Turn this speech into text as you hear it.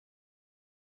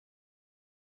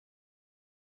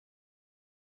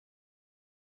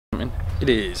gentlemen, it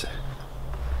is,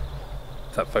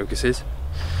 if that focuses,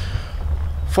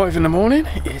 5 in the morning.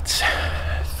 It's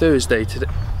Thursday today.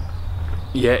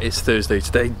 Yeah, it's Thursday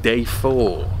today, day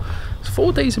 4. It's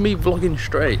 4 days of me vlogging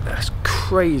straight. That's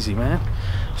crazy, man.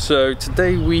 So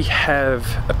today we have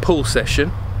a pool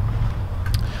session.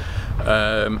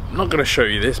 I'm not going to show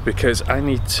you this because I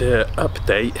need to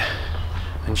update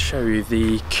and show you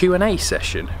the Q&A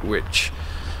session, which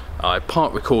I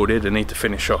part recorded and need to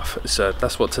finish off. So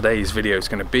that's what today's video is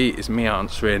going to be, is me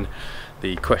answering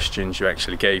the questions you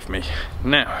actually gave me.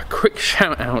 Now, a quick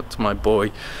shout out to my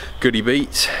boy Goody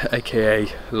Beats, aka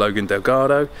Logan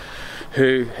Delgado,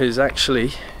 who has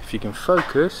actually, if you can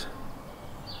focus,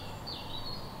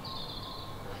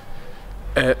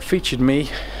 featured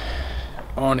me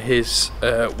on his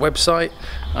website.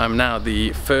 I'm now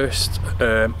the first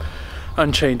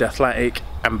Unchained Athletic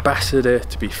ambassador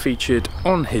to be featured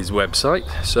on his website,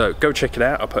 so go check it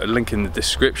out. I'll put a link in the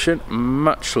description.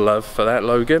 Much love for that,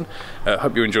 Logan.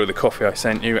 Hope you enjoy the coffee I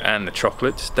sent you and the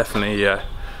chocolates. Definitely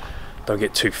don't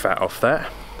get too fat off that.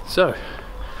 So,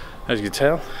 as you can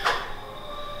tell,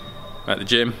 I'm at the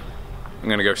gym. I'm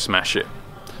gonna go smash it.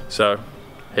 So,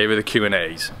 here are the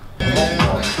Q&As.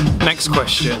 Next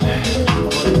question.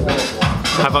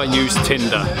 Have I used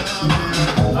Tinder?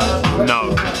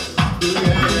 No.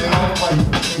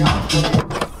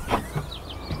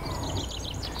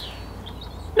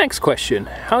 Next question.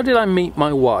 How did I meet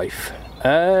my wife?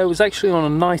 It was actually on a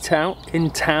night out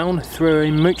in town through a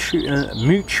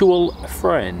mutual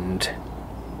friend.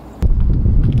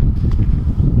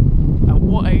 At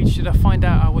what age did I find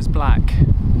out I was black?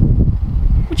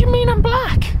 What do you mean I'm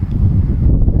black?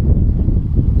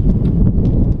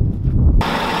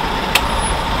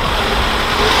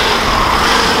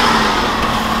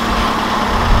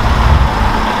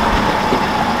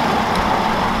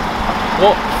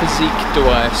 What physique do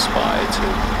I aspire to?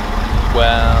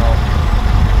 Well,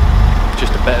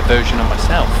 just a better version of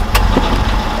myself.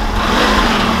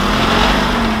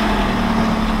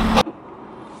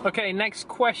 Okay, next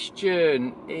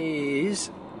question is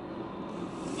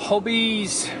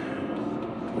hobbies.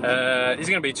 It's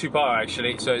going to be 2-part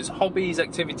actually. So it's hobbies,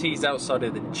 activities outside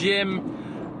of the gym,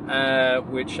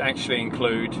 which actually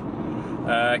include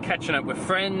catching up with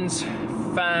friends,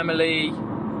 family,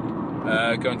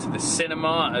 going to the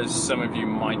cinema. As some of you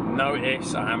might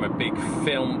notice, I am a big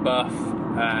film buff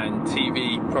and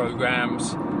TV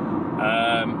programs.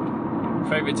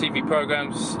 Favourite TV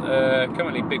programs,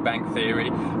 currently Big Bang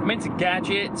Theory. I'm into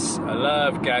gadgets. I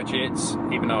love gadgets,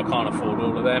 even though I can't afford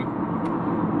all of them.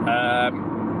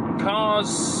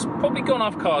 Cars, probably gone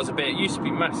off cars a bit. Used to be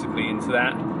massively into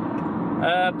that.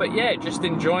 But yeah, just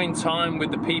enjoying time with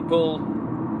the people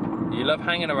you love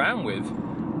hanging around with.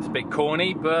 It's a bit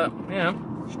corny, but you know,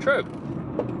 it's true.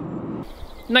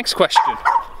 Next question.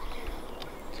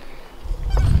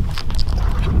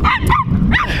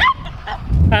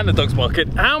 And the dog's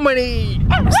barking. How many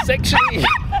sexually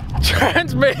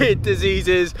transmitted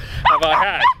diseases have I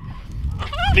had?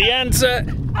 The answer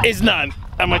is none.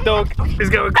 And my dog is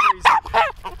going crazy.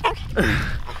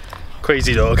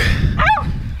 Crazy dog.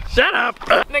 Shut up.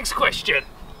 Next question.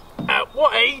 At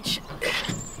what age?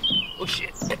 Oh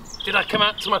shit. Did I come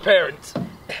out to my parents? I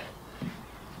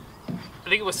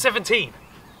think it was 17.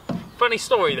 Funny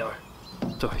story though.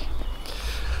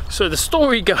 So the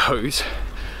story goes,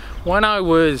 when I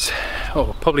was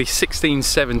probably 16,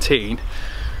 17,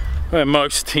 when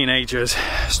most teenagers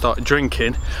started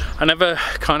drinking, I never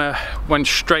kind of went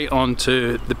straight on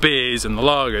to the beers and the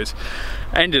lagers.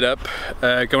 I ended up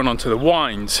going on to the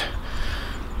wines.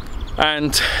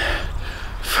 And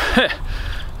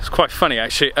it's quite funny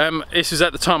actually. This is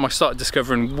at the time I started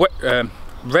discovering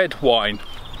red wine.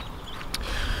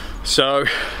 So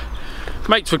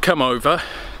mates would come over,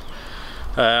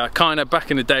 kind of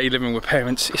back in the day living with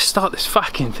parents, start this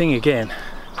fucking thing again.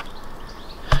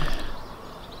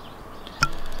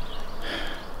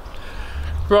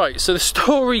 Right, so the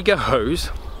story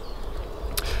goes,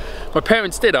 my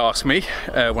parents did ask me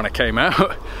when I came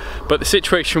out, but the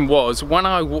situation was when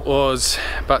I was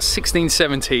about 16,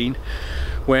 17,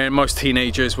 when most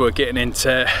teenagers were getting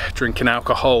into drinking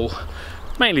alcohol,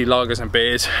 mainly lagers and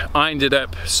beers, I ended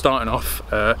up starting off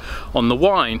on the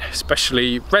wine,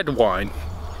 especially red wine.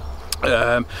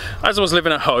 As I was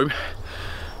living at home,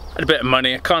 I had a bit of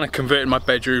money, I kind of converted my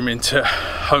bedroom into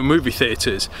home movie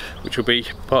theatres, which will be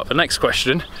part of the next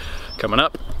question coming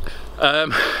up.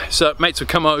 So mates would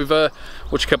come over,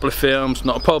 watch a couple of films,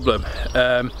 not a problem.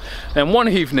 And one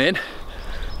evening,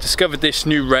 discovered this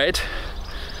new red.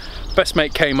 Best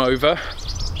mate came over,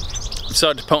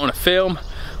 decided to put on a film.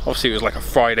 Obviously it was like a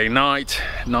Friday night,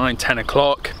 9, 10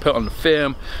 o'clock, put on the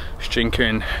film, was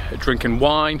drinking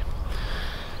wine.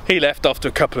 He left after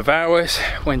a couple of hours,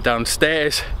 went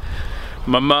downstairs.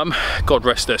 My mum, God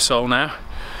rest her soul now,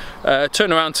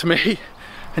 turned around to me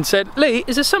and said, "Lee,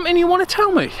 is there something you want to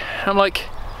tell me?" I'm like,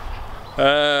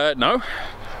 no.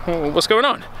 What's going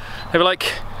on? They were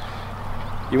like,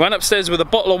 "You went upstairs with a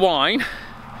bottle of wine,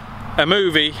 a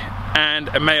movie, and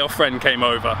a male friend came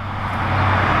over."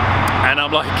 And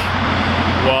I'm like,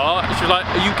 "What?" She was like,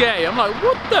 "Are you gay?" I'm like,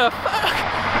 "What the fuck?"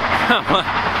 I'm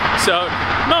like, so,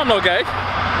 no, I'm not gay.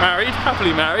 Married,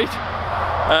 happily married.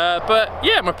 But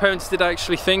yeah, my parents did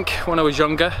actually think when I was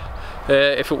younger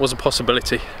if it was a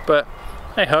possibility. But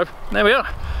hey ho, there we are.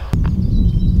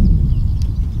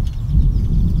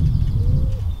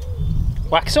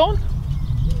 Wax on?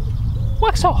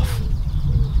 Wax off?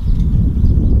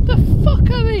 The fuck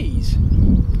are these?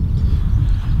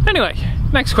 Anyway,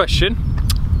 next question.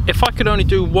 If I could only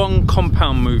do one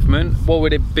compound movement, what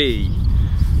would it be?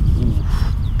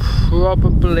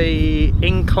 Probably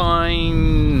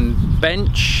incline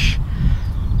bench.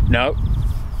 No.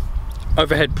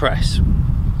 Overhead press.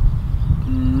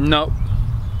 No.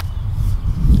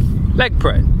 Leg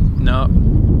press. No.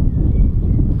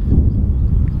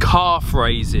 Calf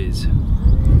raises.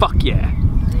 Fuck yeah.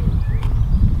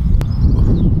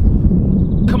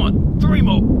 Come on, 3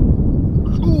 more.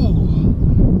 Ooh.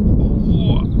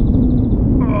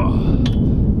 Oh.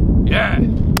 Yeah.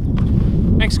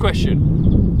 Next question.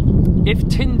 If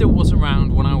Tinder was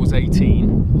around when I was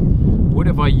 18, would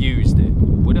have I used it?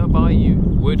 Would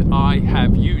I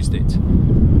have used it?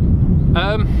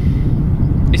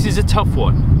 This is a tough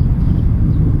one.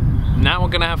 Now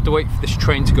I'm gonna have to wait for this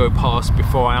train to go past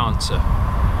before I answer.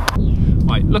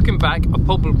 Right, looking back, I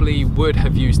probably would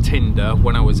have used Tinder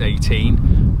when I was 18,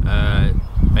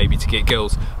 maybe to get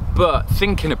girls. But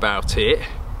thinking about it,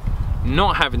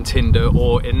 not having Tinder,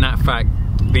 or in that fact,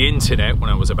 the internet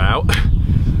when I was about,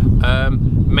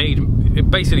 it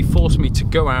basically forced me to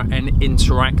go out and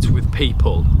interact with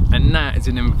people, and that is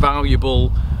an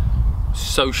invaluable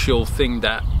social thing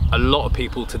that a lot of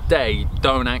people today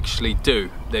don't actually do.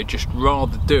 They just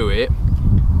rather do it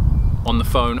on the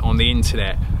phone, on the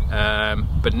internet.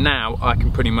 But now I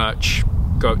can pretty much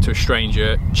go up to a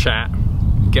stranger, chat,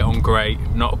 get on great,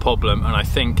 not a problem. And I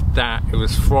think that it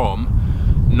was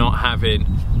from not having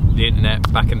the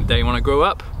internet back in the day when I grew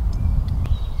up.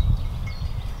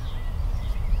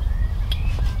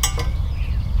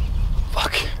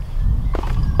 Fuck.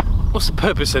 What's the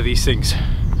purpose of these things?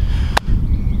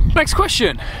 Next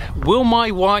question. Will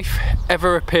my wife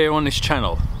ever appear on this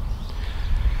channel?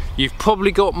 You've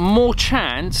probably got more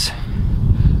chance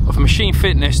of Machine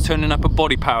Fitness turning up a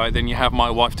Body Power than you have my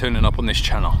wife turning up on this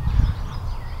channel.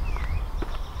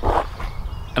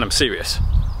 And I'm serious.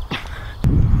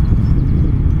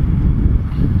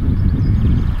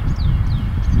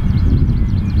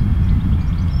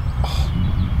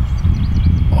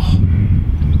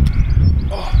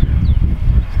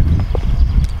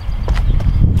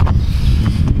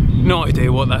 No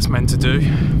idea what that's meant to do.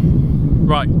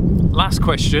 Right, last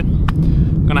question.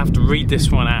 I'm gonna have to read this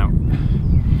one out.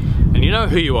 And you know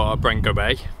who you are, Brent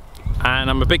Gobet, and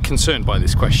I'm a bit concerned by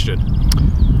this question.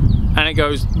 And it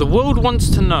goes, the world wants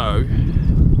to know,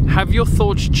 have your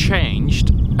thoughts changed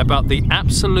about the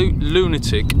absolute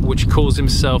lunatic which calls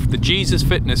himself the Jesus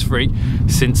fitness freak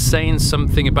since saying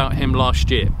something about him last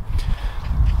year?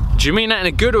 Do you mean that in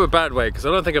a good or a bad way? Because I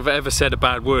don't think I've ever said a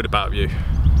bad word about you.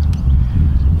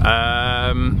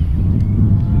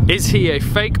 Is he a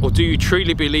fake, or do you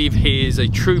truly believe he is a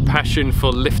true passion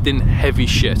for lifting heavy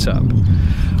shit up?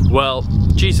 Well,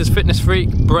 Jesus fitness freak,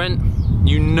 Brent,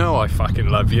 you know I fucking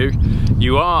love you.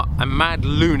 You are a mad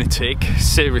lunatic,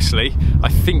 seriously. I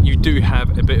think you do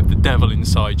have a bit of the devil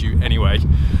inside you anyway,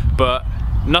 but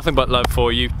nothing but love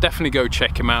for you. Definitely go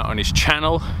check him out on his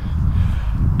channel.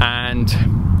 And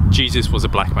Jesus was a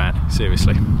black man,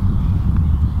 seriously.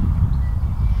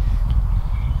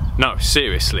 No,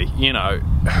 seriously, you know,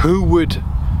 who would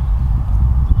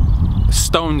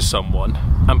stone someone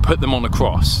and put them on a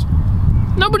cross?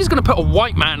 Nobody's gonna put a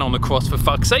white man on the cross, for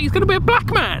fuck's sake. He's gonna be a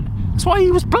black man. That's why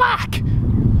he was black.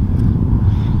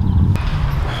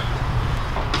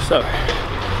 So,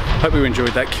 hope you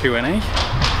enjoyed that Q&A.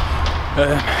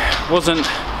 Wasn't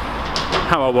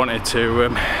how I wanted to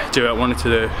do it. I wanted to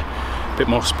do a bit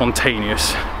more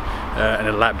spontaneous and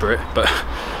elaborate, but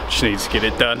just needed to get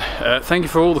it done. Thank you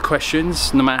for all the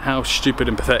questions, no matter how stupid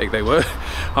and pathetic they were.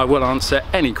 I will answer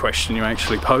any question you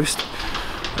actually post.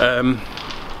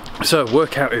 So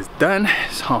workout is done.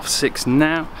 It's 6:30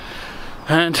 now,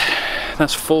 and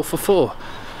that's 4 for 4.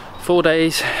 4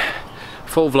 days,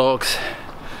 4 vlogs.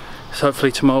 So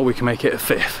hopefully tomorrow we can make it a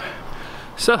 5th.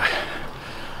 So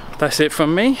that's it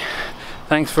from me.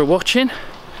 Thanks for watching.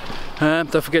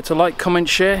 Don't forget to like, comment,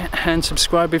 share and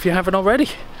subscribe if you haven't already.